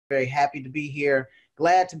very happy to be here.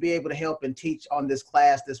 Glad to be able to help and teach on this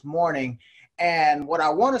class this morning. And what I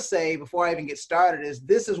want to say before I even get started is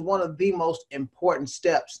this is one of the most important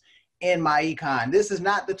steps in MyEcon. This is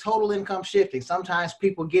not the total income shifting. Sometimes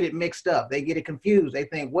people get it mixed up. They get it confused. They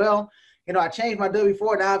think, well, you know, I changed my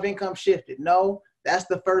W-4, now I've income shifted. No, that's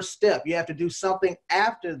the first step. You have to do something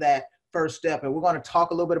after that first step. And we're going to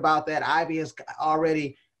talk a little bit about that. Ivy has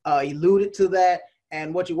already alluded to that.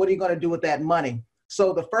 And what are you going to do with that money?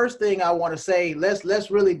 So the first thing I want to say,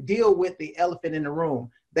 let's really deal with the elephant in the room.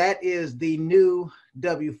 That is the new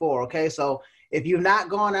W-4, okay? So if you've not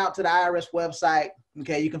gone out to the IRS website,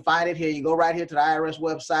 okay, you can find it here. You go right here to the IRS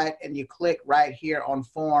website and you click right here on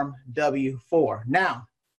Form W-4. Now,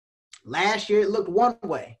 last year it looked one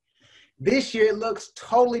way. This year it looks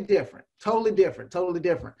totally different, totally different, totally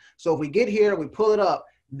different. So if we get here and we pull it up,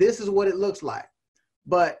 this is what it looks like.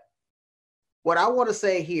 But what I want to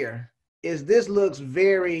say here is this looks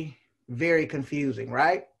very, very confusing,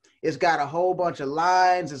 right? It's got a whole bunch of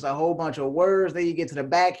lines. It's a whole bunch of words. Then you get to the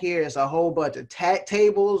back here. It's a whole bunch of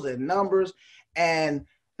tables and numbers. And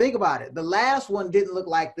think about it. The last one didn't look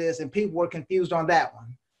like this, and people were confused on that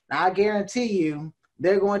one. Now, I guarantee you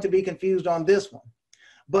they're going to be confused on this one.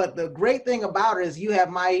 But the great thing about it is you have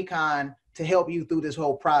MyEcon to help you through this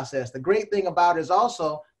whole process. The great thing about it is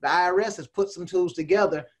also the IRS has put some tools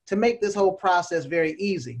together to make this whole process very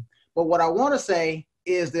easy. But what I want to say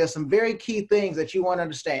is there's some very key things that you want to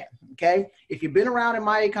understand, okay? If you've been around in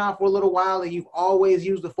MyEcon for a little while and you've always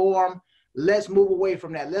used the form, let's move away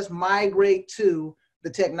from that. Let's migrate to the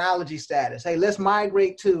technology status. Hey, let's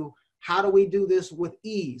migrate to how do we do this with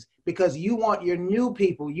ease? Because you want your new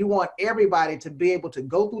people, you want everybody to be able to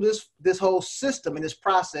go through this whole system and this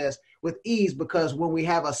process with ease, because when we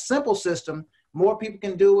have a simple system, more people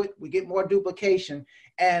can do it, we get more duplication.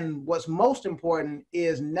 And what's most important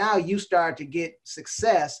is now you start to get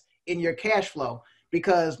success in your cash flow.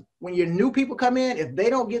 Because when your new people come in, if they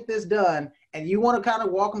don't get this done, and you want to kind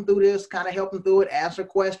of walk them through this, kind of help them through it, answer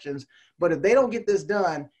questions, but if they don't get this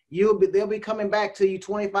done, they'll be coming back to you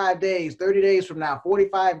 25 days, 30 days from now,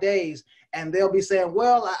 45 days, and they'll be saying,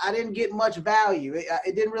 well, I didn't get much value.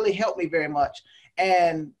 It didn't really help me very much.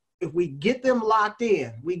 And if we get them locked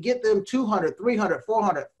in, we get them $200, $300,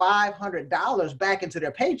 $400, $500 back into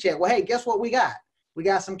their paycheck. Well, hey, guess what we got? We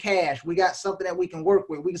got some cash. We got something that we can work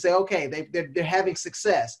with. We can say, okay, they're having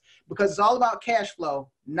success, because it's all about cash flow,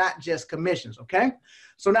 not just commissions, okay?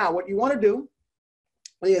 So now what you want to do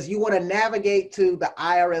is you want to navigate to the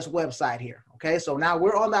IRS website here, okay? So now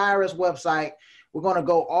we're on the IRS website. We're going to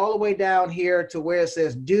go all the way down here to where it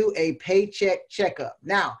says do a paycheck checkup.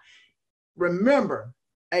 Now, remember,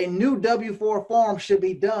 a new W-4 form should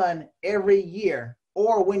be done every year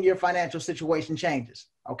or when your financial situation changes,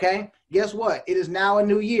 okay? Guess what? It is now a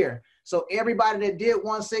new year. So everybody that did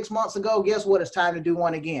one 6 months ago, guess what? It's time to do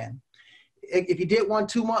one again. If you did one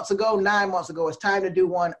 2 months ago, 9 months ago, it's time to do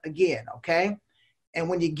one again, okay? And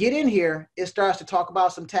when you get in here, it starts to talk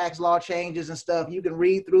about some tax law changes and stuff. You can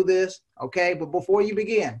read through this, okay? But before you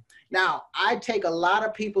begin, now I take a lot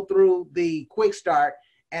of people through the quick start,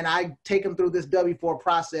 and I take them through this W-4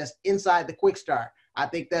 process inside the quick start. I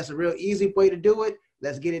think that's a real easy way to do it.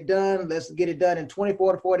 Let's get it done. Let's get it done in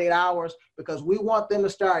 24 to 48 hours, because we want them to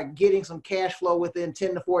start getting some cash flow within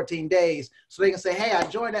 10 to 14 days. So they can say, hey, I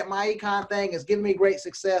joined that MyEcon thing. It's giving me great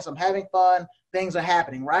success. I'm having fun. Things are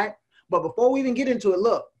happening, right? But before we even get into it,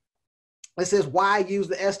 look, it says why use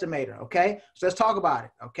the estimator, okay? So let's talk about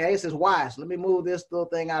it, okay? It says why. So let me move this little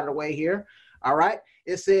thing out of the way here, all right?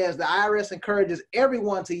 It says the IRS encourages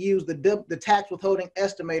everyone to use the tax withholding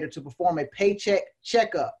estimator to perform a paycheck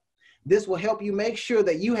checkup. This will help you make sure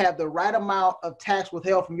that you have the right amount of tax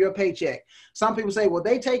withheld from your paycheck. Some people say, well,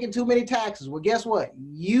 they taking too many taxes. Well, guess what?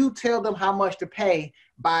 You tell them how much to pay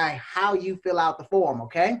by how you fill out the form,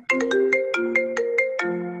 okay?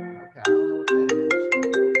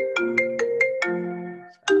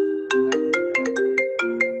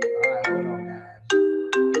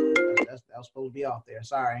 Supposed to be off there.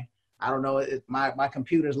 Sorry. I don't know. My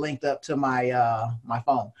computer's linked up to my my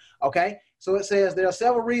phone. Okay. So it says there are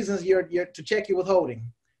several reasons to check your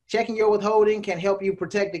withholding. Checking your withholding can help you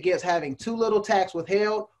protect against having too little tax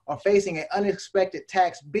withheld or facing an unexpected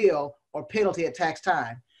tax bill or penalty at tax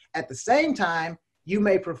time. At the same time, you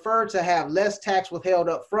may prefer to have less tax withheld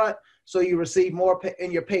up front so you receive more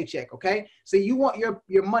in your paycheck, okay? So you want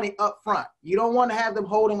your money up front. You don't want to have them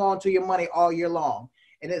holding on to your money all year long.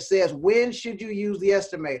 And it says, when should you use the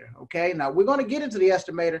estimator? Okay, now we're going to get into the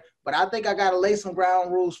estimator, but I think I got to lay some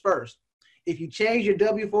ground rules first. If you change your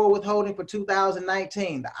W-4 withholding for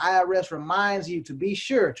 2019, the IRS reminds you to be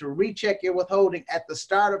sure to recheck your withholding at the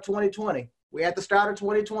start of 2020. We're at the start of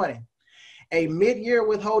 2020. A mid-year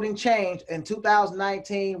withholding change in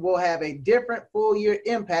 2019 will have a different full-year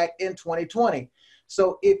impact in 2020.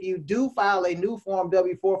 So if you do file a new Form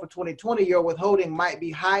W-4 for 2020, your withholding might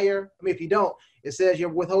be higher. I mean, if you don't, it says your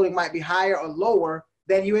withholding might be higher or lower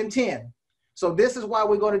than you intend. So this is why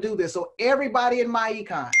we're going to do this. So everybody in MyEcon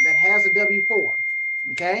that has a W-4,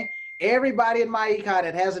 okay? Everybody in MyEcon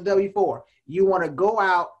that has a W-4, you want to go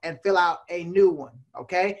out and fill out a new one,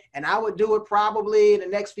 okay? And I would do it probably in the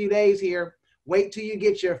next few days here. Wait till you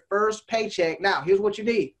get your first paycheck. Now, here's what you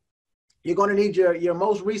need. You're going to need your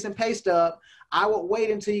most recent pay stub. I would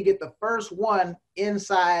wait until you get the first one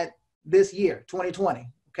inside this year, 2020,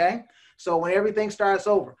 okay? So when everything starts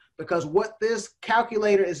over, because what this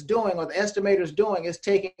calculator is doing, or the estimator is doing, is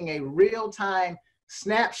taking a real-time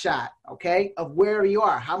snapshot, okay, of where you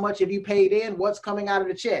are. How much have you paid in? What's coming out of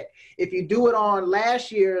the check? If you do it on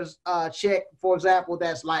last year's check, for example,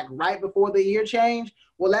 that's like right before the year change,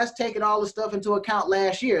 well, that's taking all the stuff into account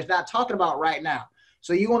last year. It's not talking about right now.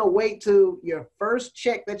 So you want to wait till your first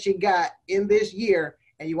check that you got in this year,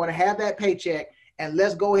 and you want to have that paycheck, and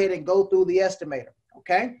let's go ahead and go through the estimator,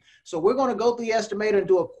 okay? So we're going to go through the estimator and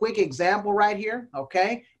do a quick example right here,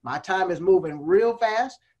 okay? My time is moving real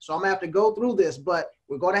fast, so I'm going to have to go through this, but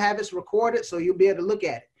we're going to have this recorded so you'll be able to look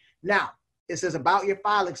at it. Now, it says about your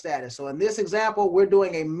filing status. So in this example, we're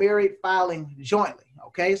doing a married filing jointly,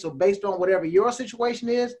 okay? So based on whatever your situation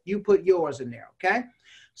is, you put yours in there, okay?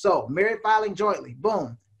 So married filing jointly,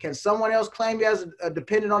 boom. Can someone else claim you as a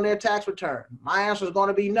dependent on their tax return? My answer is going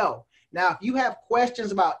to be no. Now, if you have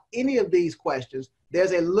questions about any of these questions,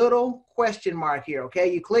 there's a little question mark here,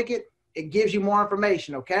 okay? You click it, it gives you more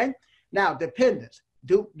information, okay? Now, dependents.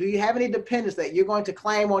 Do you have any dependents that you're going to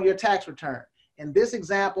claim on your tax return? In this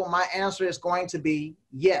example, my answer is going to be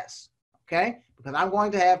yes, okay? Because I'm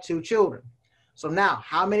going to have 2 children. So now,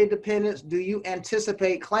 how many dependents do you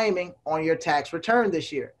anticipate claiming on your tax return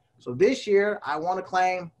this year? So this year, I want to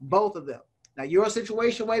claim both of them. Now, your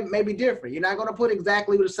situation may be different. You're not going to put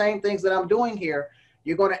exactly the same things that I'm doing here.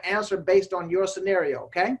 You're going to answer based on your scenario,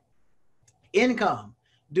 okay? Income.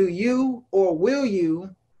 Do you or will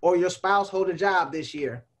you or your spouse hold a job this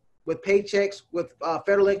year with paychecks with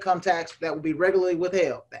federal income tax that will be regularly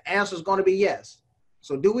withheld? The answer is going to be yes.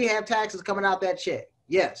 So do we have taxes coming out that check?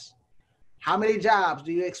 Yes. How many jobs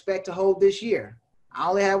do you expect to hold this year? I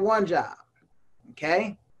only have 1 job,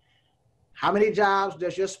 okay? How many jobs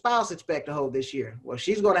does your spouse expect to hold this year? Well,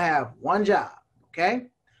 she's going to have 1 job, okay?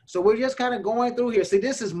 So we're just kind of going through here. See,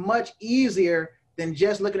 this is much easier than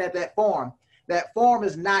just looking at that form. That form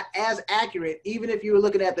is not as accurate, even if you were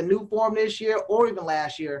looking at the new form this year or even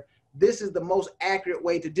last year. This is the most accurate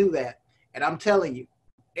way to do that. And I'm telling you,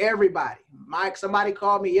 everybody, somebody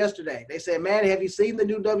called me yesterday. They said, man, have you seen the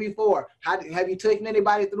new W-4? Have you taken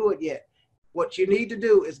anybody through it yet? What you need to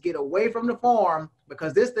do is get away from the form,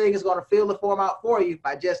 because this thing is going to fill the form out for you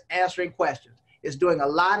by just answering questions. It's doing a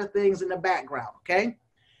lot of things in the background, okay?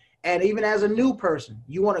 And even as a new person,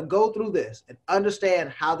 you want to go through this and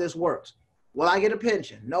understand how this works. Will I get a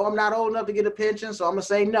pension? No, I'm not old enough to get a pension, so I'm going to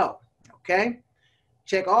say no, okay?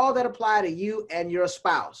 Check all that apply to you and your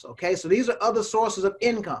spouse, okay? So these are other sources of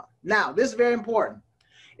income. Now, this is very important.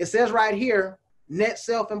 It says right here, net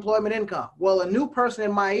self-employment income. Well, a new person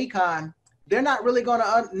in MyEcon, they're not really going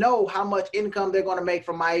to know how much income they're going to make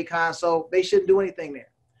from MyEcon, so they shouldn't do anything there.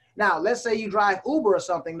 Now, let's say you drive Uber or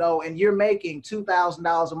something, though, and you're making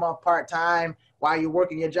 $2,000 a month part-time while you're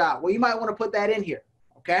working your job. Well, you might want to put that in here,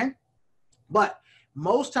 okay? But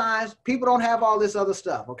most times, people don't have all this other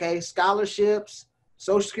stuff, okay? Scholarships,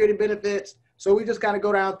 Social Security benefits. So we just kind of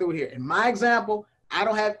go down through here. In my example, I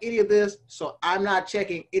don't have any of this, so I'm not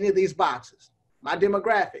checking any of these boxes. My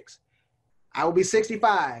demographics, I will be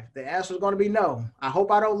 65. The answer is going to be no. I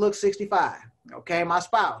hope I don't look 65, okay? My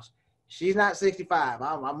spouse, she's not 65.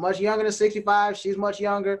 I'm much younger than 65. She's much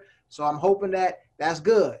younger, so I'm hoping that that's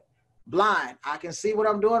good. Blind, I can see what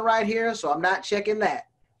I'm doing right here, so I'm not checking that.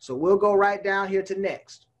 So we'll go right down here to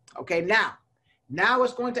next. Okay, now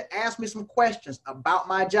it's going to ask me some questions about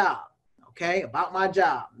my job. Okay, about my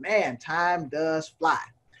job. Man, time does fly.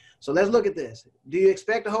 So let's look at this. Do you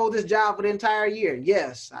expect to hold this job for the entire year?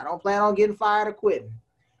 Yes. I don't plan on getting fired or quitting.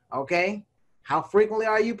 Okay. How frequently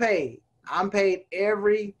are you paid? I'm paid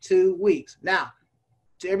every 2 weeks. Now,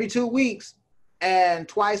 every 2 weeks and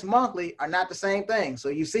twice monthly are not the same thing. So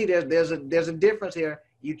you see there's a difference here.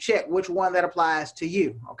 You check which one that applies to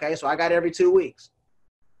you. Okay, so I got every 2 weeks.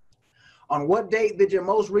 On what date did your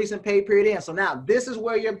most recent pay period end? So now this is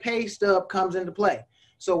where your pay stub comes into play.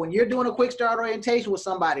 So when you're doing a quick start orientation with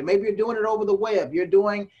somebody, maybe you're doing it over the web, you're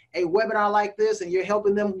doing a webinar like this and you're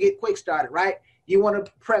helping them get quick started, right? You want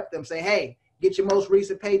to prep them, say, hey, get your most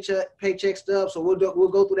recent paycheck stub. So we'll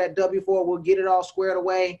go through that W-4. We'll get it all squared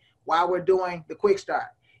away while we're doing the quick start.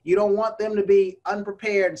 You don't want them to be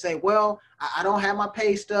unprepared and say, well, I don't have my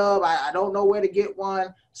pay stub. I don't know where to get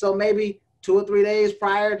one. So maybe 2 or 3 days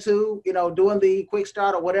prior to, doing the quick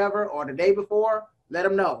start or whatever, or the day before, let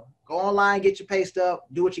them know. Go online, get your pay stub,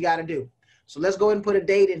 do what you got to do. So let's go ahead and put a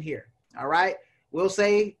date in here. All right. We'll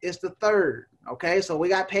say it's the 3rd. Okay. So we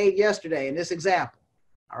got paid yesterday in this example.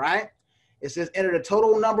 All right. It says enter the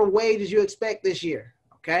total number of wages you expect this year.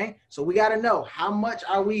 Okay, so we got to know how much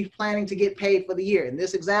are we planning to get paid for the year. In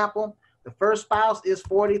this example, the first spouse is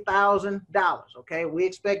 $40,000. Okay, we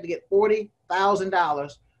expect to get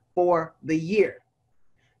 $40,000 for the year.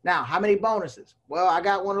 Now, how many bonuses? Well, I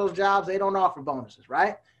got one of those jobs, they don't offer bonuses,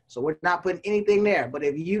 right? So we're not putting anything there. But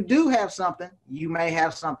if you do have something, you may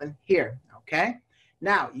have something here. Okay,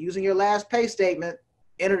 now using your last pay statement,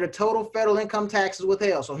 enter the total federal income taxes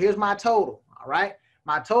withheld. So here's my total. All right,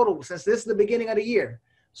 my total, since this is the beginning of the year.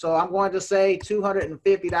 So I'm going to say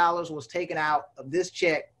 $250 was taken out of this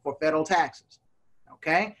check for federal taxes.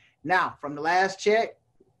 Okay. Now from the last check.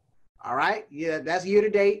 All right. Yeah, that's year to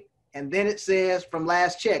date. And then it says from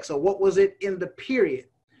last check. So what was it in the period?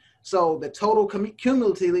 So the total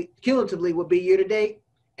cumulatively would be year to date.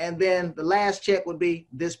 And then the last check would be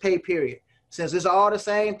this pay period. Since it's all the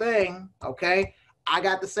same thing. Okay. I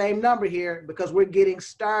got the same number here because we're getting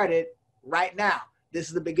started right now. This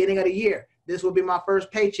is the beginning of the year. This will be my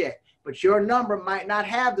first paycheck, but your number might not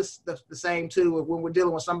have the same too when we're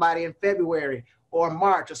dealing with somebody in February or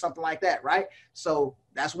March or something like that, right? So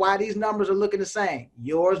that's why these numbers are looking the same.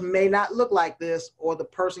 Yours may not look like this or the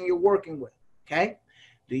person you're working with, okay?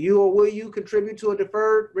 Do you or will you contribute to a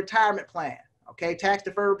deferred retirement plan, okay? Tax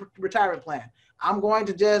deferred retirement plan. I'm going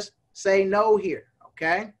to just say no here,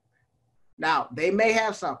 okay? Now, they may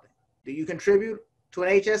have something. Do you contribute to an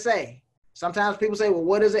HSA? Sometimes people say, well,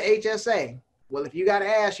 what is an HSA? Well, if you got to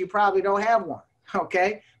ask, you probably don't have one,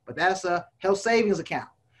 okay? But that's a health savings account.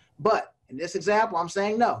 But in this example, I'm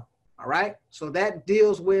saying no, all right? So that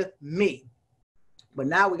deals with me. But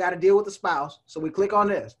now we got to deal with the spouse. So we click on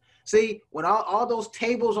this. See, when all those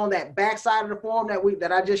tables on that back side of the form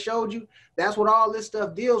that I just showed you, that's what all this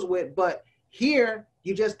stuff deals with. But here,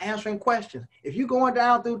 you're just answering questions. If you're going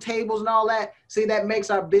down through tables and all that, see, that makes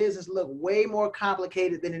our business look way more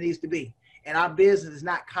complicated than it needs to be. And our business is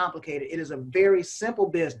not complicated. It is a very simple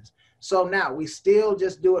business. So now we still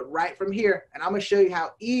just do it right from here. And I'm going to show you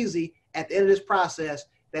how easy at the end of this process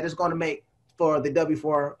that it's going to make for the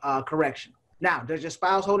W-4 correction. Now, does your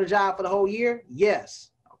spouse hold a job for the whole year? Yes.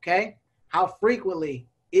 Okay. How frequently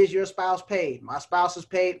is your spouse paid? My spouse is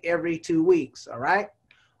paid every 2 weeks. All right.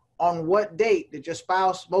 On what date did your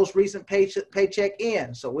spouse most recent paycheck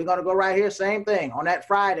end? So we're going to go right here. Same thing on that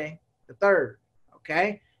Friday, the 3rd.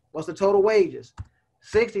 Okay. What's the total wages?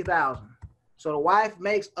 $60,000. So the wife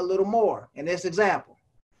makes a little more in this example.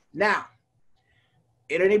 Now,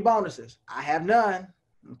 enter any bonuses. I have none.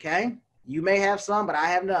 Okay. You may have some, but I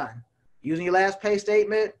have none. Using your last pay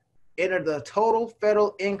statement, enter the total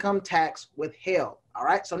federal income tax withheld. All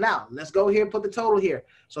right. So now let's go here and put the total here.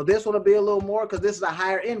 So this one will be a little more because this is a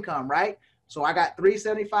higher income, right? So I got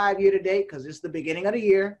 $375 year to date because it's the beginning of the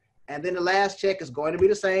year. And then the last check is going to be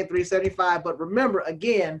the same, $375. But remember,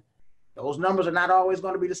 again, those numbers are not always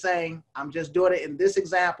going to be the same. I'm just doing it in this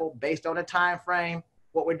example based on the time frame,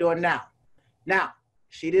 what we're doing now. Now,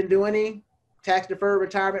 she didn't do any tax deferred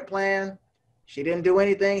retirement plan. She didn't do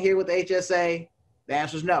anything here with the HSA. The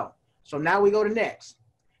answer is no. So now we go to next.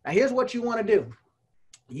 Now, here's what you want to do.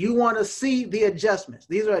 You want to see the adjustments.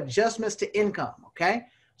 These are adjustments to income, okay?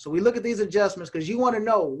 So we look at these adjustments because you want to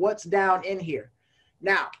know what's down in here.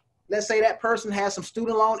 Now, let's say that person has some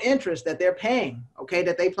student loan interest that they're paying, okay,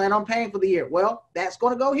 that they plan on paying for the year. Well, that's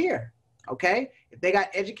going to go here, okay? If they got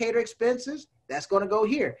educator expenses, that's going to go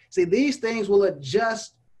here. See, these things will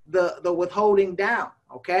adjust the withholding down,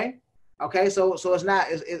 okay? Okay, so it's not,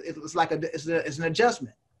 it's like it's an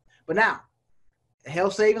adjustment. But now,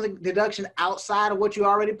 health savings deduction outside of what you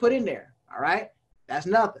already put in there, all right? That's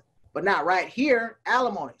nothing. But now right here,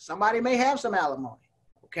 alimony. Somebody may have some alimony,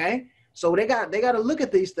 okay? So they got to look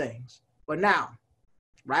at these things. But now,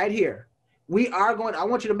 right here, I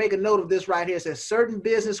want you to make a note of this right here. It says certain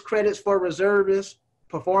business credits for reservists,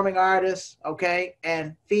 performing artists, okay,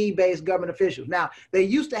 and fee-based government officials. Now, they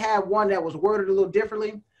used to have one that was worded a little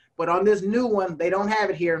differently, but on this new one, they don't have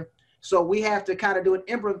it here. So we have to kind of do an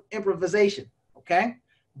improvisation, okay?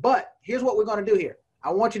 But here's what we're going to do here.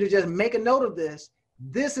 I want you to just make a note of this.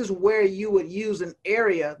 This is where you would use an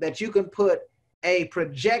area that you can put a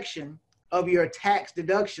projection of your tax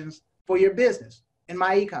deductions for your business in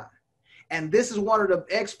MyEcon. And this is one of the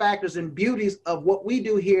X factors and beauties of what we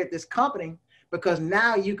do here at this company, because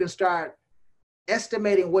now you can start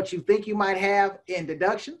estimating what you think you might have in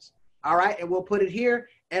deductions. All right. And we'll put it here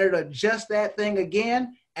and it'll adjust that thing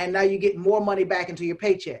again. And now you get more money back into your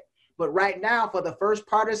paycheck. But right now, for the first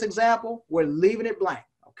part of this example, we're leaving it blank.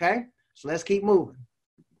 Okay. So let's keep moving.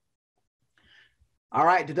 All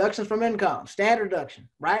right. Deductions from income, standard deduction,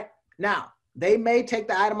 right? Now, they may take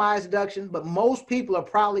the itemized deduction, but most people are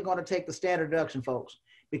probably going to take the standard deduction, folks,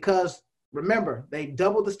 because remember, they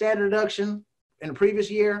doubled the standard deduction in the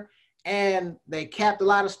previous year and they capped a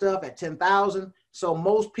lot of stuff at 10,000. So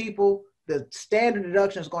most people, the standard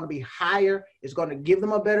deduction is going to be higher. It's going to give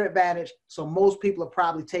them a better advantage. So most people are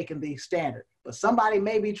probably taking the standard, but somebody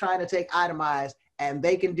may be trying to take itemized and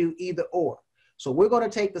they can do either or. So we're going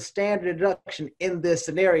to take the standard deduction in this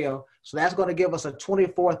scenario. So that's going to give us a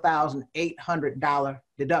 $24,800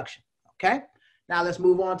 deduction. Okay. Now let's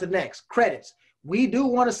move on to the next, credits. We do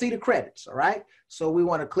want to see the credits. All right. So we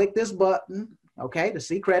want to click this button. Okay. To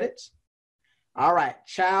see credits. All right.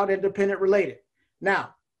 Child and dependent related.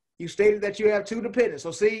 Now you stated that you have 2 dependents. So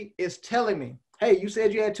see, it's telling me, hey, you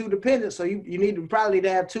said you had 2 dependents. So you need to probably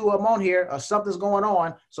have 2 of them on here or something's going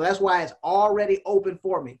on. So that's why it's already open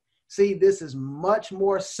for me. See, this is much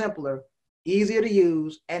more simpler, easier to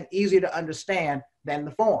use, and easier to understand than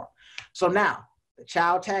the form. So now, the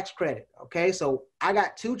child tax credit, okay? So I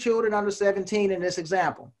got 2 children under 17 in this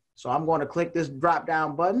example. So I'm going to click this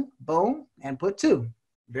drop-down button, boom, and put 2.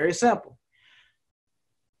 Very simple.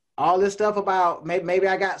 All this stuff about maybe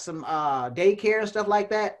I got some daycare and stuff like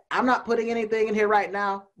that. I'm not putting anything in here right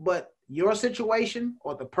now, but your situation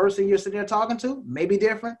or the person you're sitting there talking to may be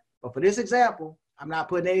different. But for this example, I'm not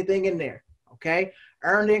putting anything in there, okay?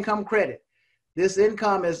 Earned income credit. This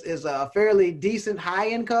income is a fairly decent high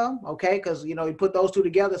income, okay? Because, you know, you put those 2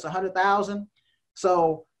 together, it's 100,000.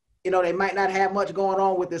 So, you know, they might not have much going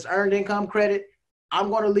on with this earned income credit.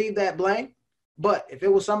 I'm going to leave that blank. But if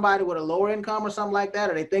it was somebody with a lower income or something like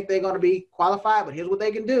that, or they think they're going to be qualified, but here's what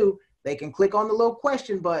they can do. They can click on the little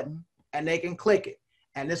question button and they can click it.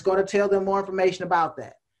 And it's going to tell them more information about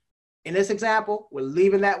that. In this example, we're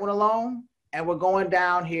leaving that one alone. And we're going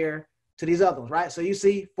down here to these other ones, right? So you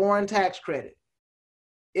see foreign tax credit.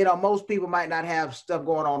 You know, most people might not have stuff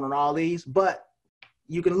going on all these, but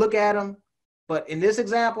you can look at them. But in this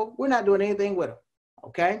example, we're not doing anything with them,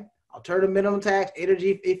 okay? Alternative minimum tax,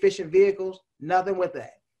 energy efficient vehicles, nothing with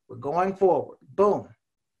that. We're going forward, boom.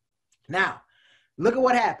 Now, look at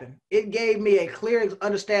what happened. It gave me a clear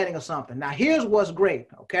understanding of something. Now, here's what's great,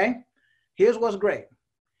 okay? Here's what's great.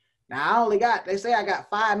 Now, they say I got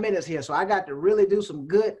 5 minutes here, so I got to really do some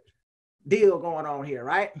good deal going on here,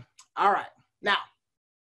 right? All right. Now,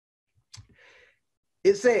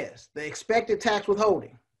 it says the expected tax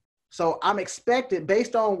withholding. So I'm expected,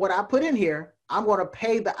 based on what I put in here, I'm going to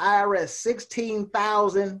pay the IRS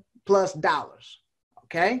 $16,000 plus,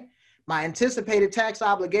 okay? My anticipated tax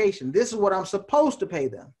obligation, this is what I'm supposed to pay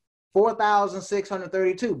them,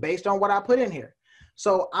 $4,632, based on what I put in here.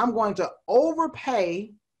 So I'm going to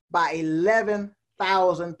overpay by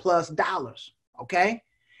 $11,000 plus, okay?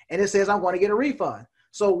 And it says I'm going to get a refund.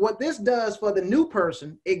 So what this does for the new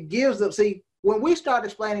person, it gives them, see, when we start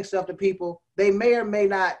explaining stuff to people, they may or may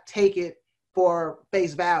not take it for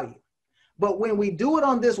face value. But when we do it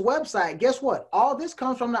on this website, guess what? All this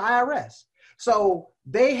comes from the IRS. So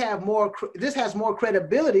they have more, this has more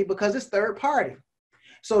credibility because it's third party.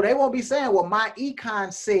 So they won't be saying, well,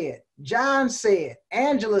 MyEcon said, John said,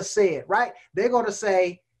 Angela said, right? They're going to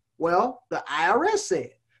say, well, the IRS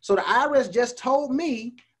said. So the IRS just told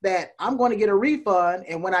me that I'm going to get a refund.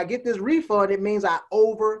 And when I get this refund, it means I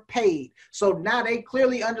overpaid. So now they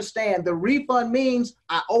clearly understand the refund means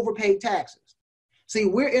I overpaid taxes. See,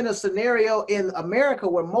 we're in a scenario in America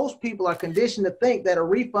where most people are conditioned to think that a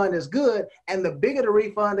refund is good. And the bigger the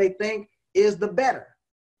refund they think is the better.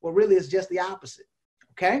 Well, really, it's just the opposite.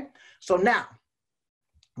 Okay. So now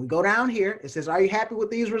we go down here. It says, are you happy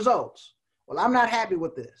with these results? Well, I'm not happy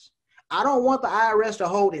with this. I don't want the IRS to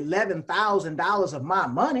hold $11,000 of my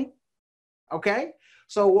money, okay?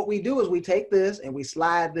 So what we do is we take this and we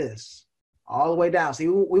slide this all the way down. See,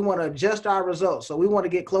 we want to adjust our results. So we want to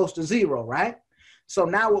get close to 0, right? So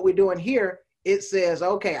now what we're doing here, it says,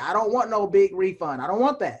 okay, I don't want no big refund. I don't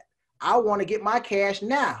want that. I want to get my cash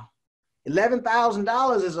now.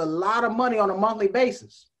 $11,000 is a lot of money on a monthly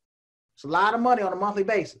basis. It's a lot of money on a monthly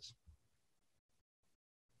basis.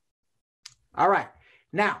 All right,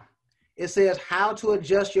 now it says how to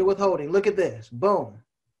adjust your withholding. Look at this, boom,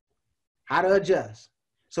 how to adjust.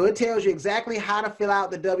 So it tells you exactly how to fill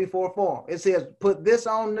out the W-4 form. It says put this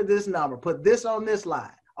on this number, put this on this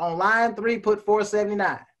line. On line 3, put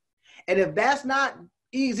 479. And if that's not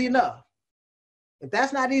easy enough,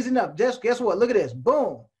 just guess what? Look at this.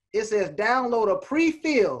 Boom. It says download a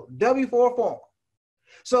pre-filled W-4 form.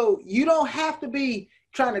 So you don't have to be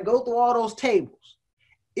trying to go through all those tables.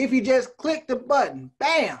 If you just click the button,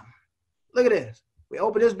 bam, look at this. We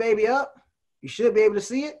open this baby up. You should be able to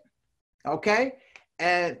see it. Okay.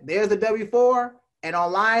 And there's the W-4. And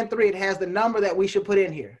on line 3, it has the number that we should put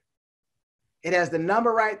in here. It has the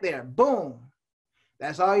number right there. Boom.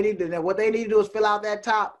 That's all you need to do. What they need to do is fill out that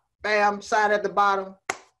top, bam, sign at the bottom,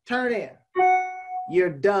 turn in. You're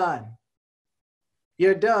done.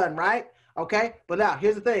 You're done, right? Okay. But now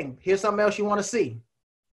here's the thing. Here's something else you want to see.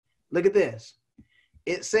 Look at this.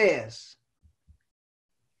 It says,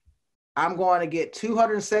 I'm going to get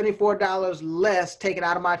 $274 less taken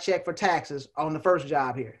out of my check for taxes on the first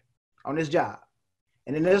job here, on this job.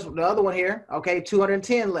 And then there's the other one here, okay,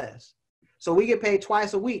 210 less. So we get paid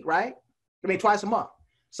twice a week, right? I mean, twice a month.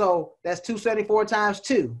 So that's 274 times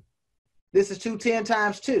 2. This is 210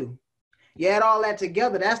 times 2. You add all that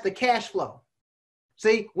together, that's the cash flow.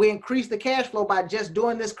 See, we increase the cash flow by just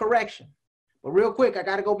doing this correction. But real quick, I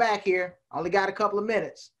got to go back here. I only got a couple of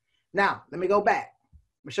minutes. Now, let me go back.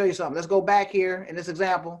 Let me show you something. Let's go back here in this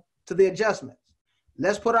example to the adjustments.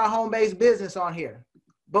 Let's put our home-based business on here.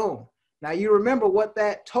 Boom. Now, you remember what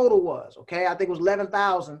that total was, okay? I think it was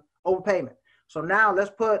 $11,000 overpayment. So now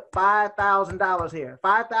let's put $5,000 here.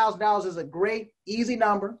 $5,000 is a great, easy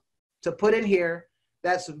number to put in here.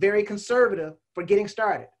 That's very conservative for getting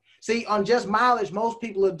started. See, on just mileage, most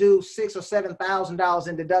people will do $6,000 or $7,000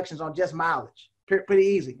 in deductions on just mileage. Pretty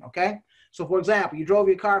easy, okay? So for example, you drove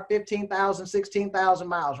your car 15,000, 16,000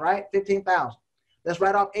 miles, right? 15,000. Let's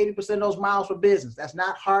write off 80% of those miles for business. That's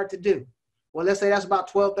not hard to do. Well, let's say that's about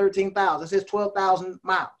 12, 13,000. This is 12,000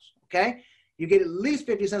 miles, okay? You get at least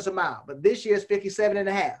 50 cents a mile, but this year is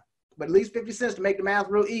 57.5. But at least 50 cents to make the math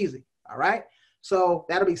real easy, all right? So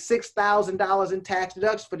that'll be $6,000 in tax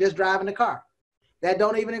deductions for just driving the car. That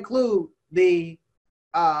don't even include the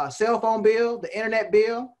cell phone bill, the internet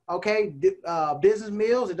bill, okay, business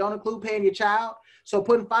meals. It don't include paying your child. So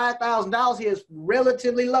putting $5,000 here is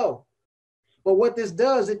relatively low. But what this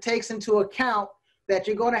does, it takes into account that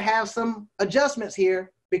you're going to have some adjustments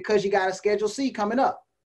here because you got a Schedule C coming up.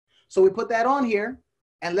 So we put that on here,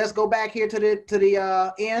 and let's go back here to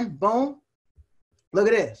the end. Boom. Look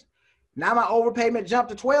at this. Now my overpayment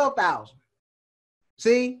jumped to $12,000.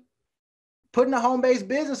 See, putting a home-based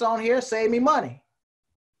business on here saved me money.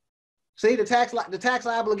 See, the tax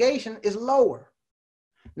obligation is lower.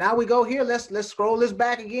 Now we go here. Let's scroll this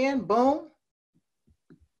back again. Boom.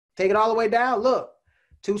 Take it all the way down. Look,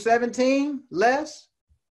 217 less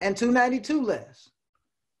and 292 less.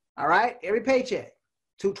 All right, every paycheck,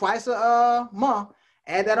 twice a month.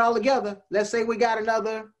 Add that all together. Let's say we got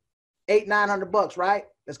another $800-900, right?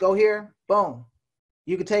 Let's go here. Boom.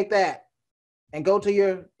 You can take that and go to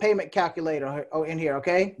your payment calculator in here,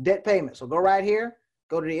 okay? Debt payment. So go right here.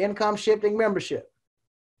 Go to the income shifting membership.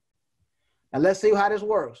 Now let's see how this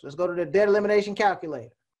works. Let's go to the debt elimination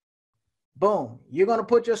calculator. Boom. You're going to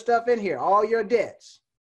put your stuff in here, all your debts.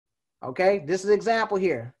 Okay, this is an example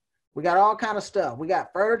here. We got all kind of stuff. We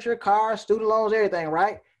got furniture, cars, student loans, everything,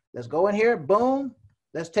 right? Let's go in here. Boom.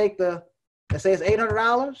 Let's take let's say it's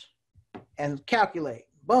 $800 and calculate.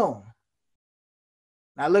 Boom.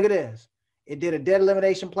 Now look at this. It did a debt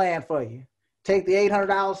elimination plan for you. Take the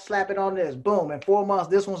 $800, slap it on this. Boom. In 4 months,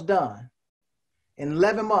 this one's done. In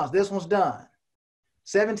 11 months, this one's done.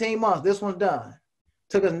 17 months, this one's done.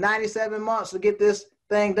 Took us 97 months to get this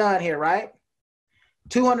thing done here, right?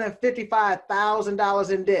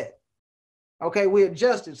 $255,000 in debt. Okay, we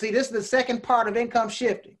adjusted. See, this is the second part of income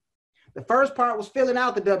shifting. The first part was filling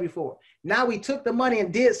out the W-4. Now we took the money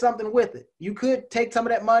and did something with it. You could take some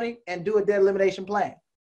of that money and do a debt elimination plan.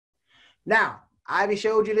 Now, Ivy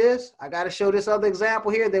showed you this. I got to show this other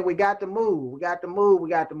example here that we got to move. We got to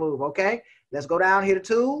move. Okay, let's go down here to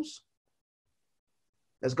tools.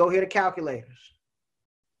 Let's go here to calculators.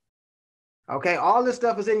 Okay, all this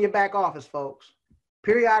stuff is in your back office, folks.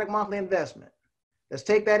 Periodic monthly investment. Let's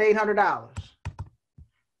take that $800.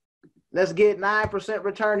 Let's get 9%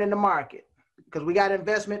 return in the market because we got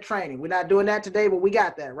investment training. We're not doing that today, but we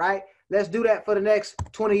got that, right? Let's do that for the next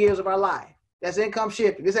 20 years of our life. That's income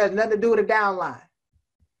shifting. This has nothing to do with a downline.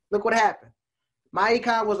 Look what happened.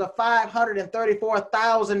 MyEcon was a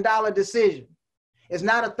 $534,000 decision. It's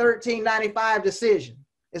not a $13.95 decision.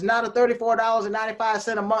 It's not a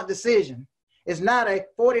 $34.95 a month decision. It's not a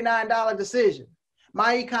 $49 decision.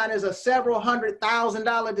 MyEcon is a several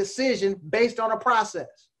 $100,000 decision based on a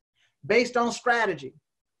process, based on strategy.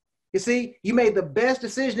 You see, you made the best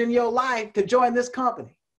decision in your life to join this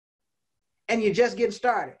company. and you're just getting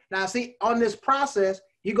started. Now, see, on this process,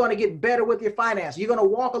 you're going to get better with your finances. You're going to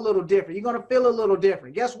walk a little different. You're going to feel a little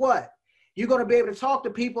different. Guess what? You're going to be able to talk to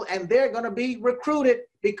people, and they're going to be recruited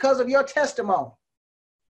because of your testimony.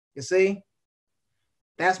 You see?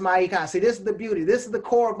 That's MyEcon. See, this is the beauty. This is the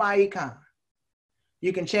core of MyEcon.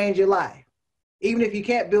 You can change your life. Even if you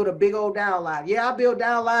can't build a big old downline. Yeah, I build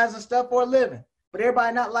downlines and stuff for a living, but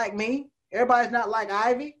everybody not like me. Everybody's not like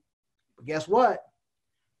Ivy. But guess what?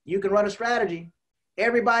 You can run a strategy.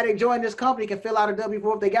 Everybody join this company can fill out a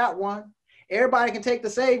W-4 if they got one. Everybody can take the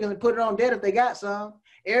savings and put it on debt if they got some.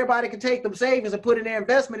 Everybody can take the savings and put it in their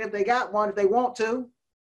investment if they got one, if they want to.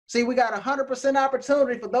 See, we got 100%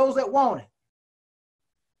 opportunity for those that want it.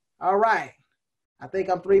 All right. I think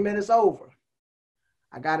I'm 3 minutes over.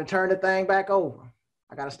 I got to turn the thing back over.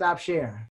 I got to stop sharing.